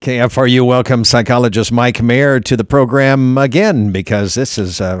KFRU welcome psychologist Mike Mayer to the program again because this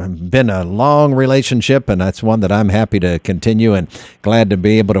has been a long relationship, and that's one that I'm happy to continue and glad to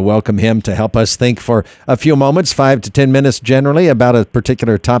be able to welcome him to help us think for a few moments, 5 to 10 minutes generally, about a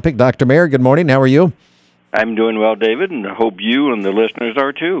particular topic. Dr. Mayer, good morning. How are you? I'm doing well, David, and I hope you and the listeners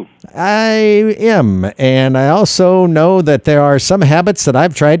are too. I am, and I also know that there are some habits that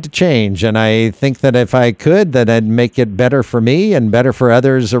I've tried to change, and I think that if I could, that I'd make it better for me and better for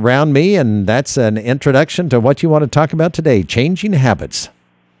others around me, and that's an introduction to what you want to talk about today, changing habits.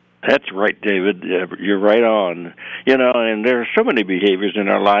 That's right, David. You're right on. And there are so many behaviors in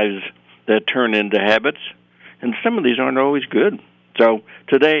our lives that turn into habits, and some of these aren't always good. So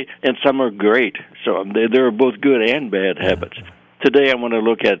today, and some are great. So there are both good and bad habits. Today I want to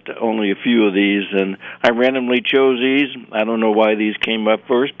look at only a few of these, and I randomly chose these. I don't know why these came up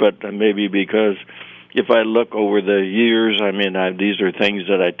first, but maybe because if I look over the years, these are things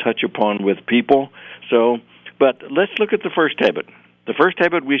that I touch upon with people. But let's look at the first habit. The first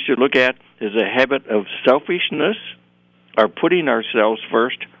habit we should look at is a habit of selfishness or putting ourselves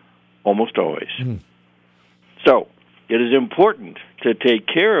first almost always. So it is important to take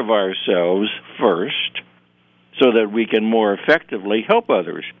care of ourselves first so that we can more effectively help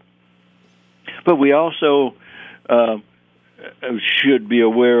others. But we also should be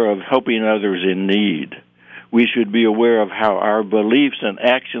aware of helping others in need. We should be aware of how our beliefs and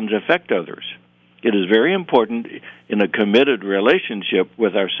actions affect others. It is very important in a committed relationship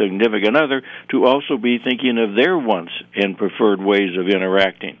with our significant other to also be thinking of their wants and preferred ways of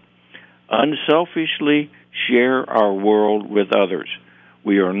interacting. Unselfishly share our world with others.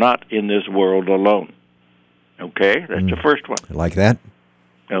 We are not in this world alone. Okay, that's the first one. I like that.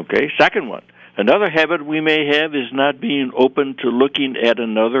 Okay, second one. Another habit we may have is not being open to looking at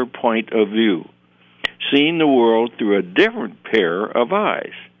another point of view, seeing the world through a different pair of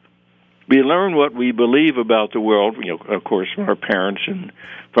eyes. We learn what we believe about the world, of course, from our parents and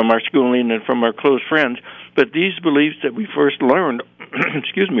from our schooling and from our close friends, but these beliefs that we first learned,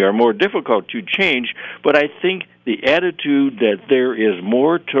 are more difficult to change, but I think the attitude that there is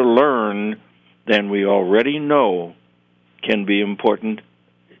more to learn than we already know can be important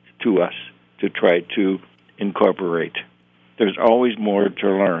to us to try to incorporate. There's always more to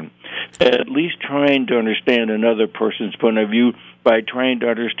learn. At least trying to understand another person's point of view by trying to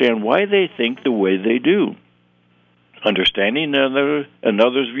understand why they think the way they do. Understanding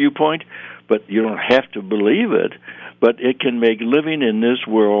another's viewpoint, but you don't have to believe it, but it can make living in this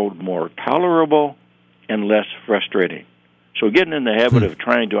world more tolerable and less frustrating. So getting in the habit of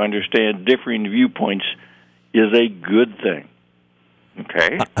trying to understand differing viewpoints is a good thing.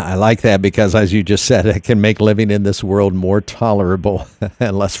 Okay? I like that because, as you just said, it can make living in this world more tolerable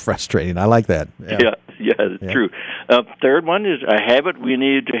and less frustrating. I like that. Yeah, true. Third one is a habit we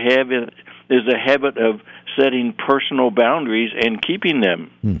need to have is a habit of setting personal boundaries and keeping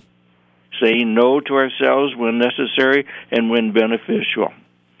them. Saying no to ourselves when necessary and when beneficial.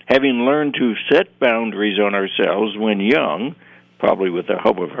 Having learned to set boundaries on ourselves when young, probably with the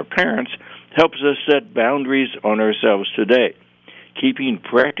help of our parents, helps us set boundaries on ourselves today. Keeping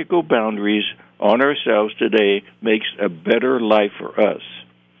practical boundaries on ourselves today makes a better life for us.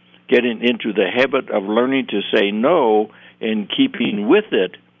 Getting into the habit of learning to say no and keeping with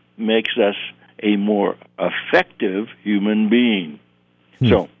it makes us a more effective human being.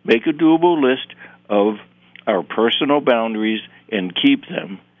 So make a doable list of our personal boundaries and keep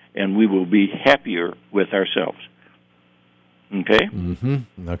them, and we will be happier with ourselves. Okay?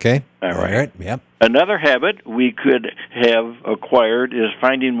 Okay. All right. Yep. Another habit we could have acquired is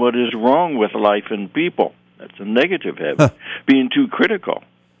finding what is wrong with life and people. That's a negative habit. Being too critical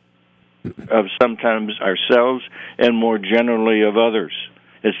of sometimes ourselves and more generally of others.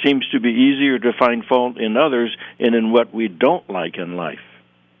 It seems to be easier to find fault in others and in what we don't like in life.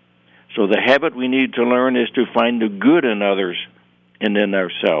 So the habit we need to learn is to find the good in others and in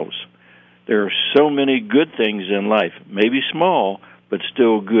ourselves. There are so many good things in life, maybe small, but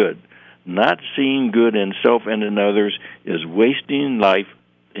still good. Not seeing good in self and in others is wasting life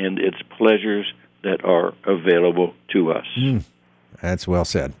and its pleasures that are available to us. That's well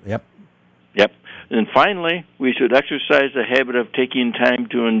said. Yep. And finally, we should exercise the habit of taking time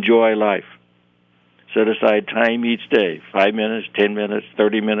to enjoy life. Set aside time each day, 5 minutes, 10 minutes,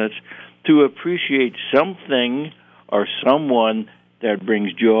 30 minutes, to appreciate something or someone that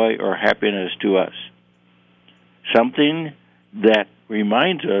brings joy or happiness to us. Something that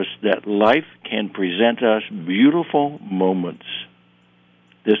reminds us that life can present us beautiful moments.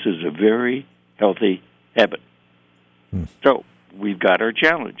 This is a very healthy habit. So we've got our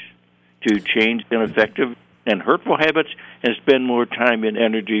challenge to change ineffective and hurtful habits and spend more time and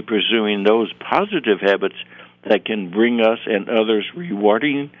energy pursuing those positive habits that can bring us and others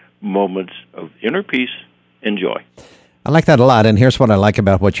rewarding moments of inner peace and joy. I like that a lot, and here's what I like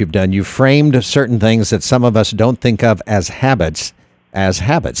about what you've done. You framed certain things that some of us don't think of as habits.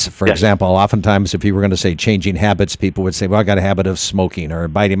 For Yes. example, oftentimes if you were going to say changing habits, people would say, well, I got a habit of smoking or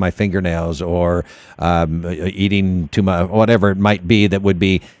biting my fingernails or eating too much, whatever it might be that would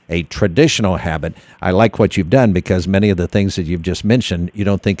be a traditional habit. I like what you've done because many of the things that you've just mentioned, you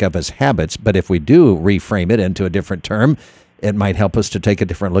don't think of as habits. But if we do reframe it into a different term, it might help us to take a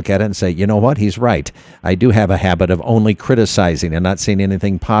different look at it and say, you know what, he's right. I do have a habit of only criticizing and not seeing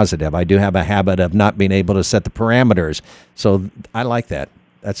anything positive. I do have a habit of not being able to set the parameters. So I like that.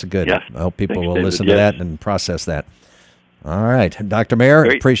 That's good. Yes. I hope people Thanks, will David. listen to Yes. that and process that. All right. Dr. Mayer,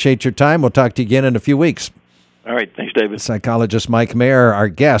 Great. appreciate your time. We'll talk to you again in a few weeks. All right. Thanks, David. Psychologist Mike Mayer, our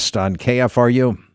guest on KFRU.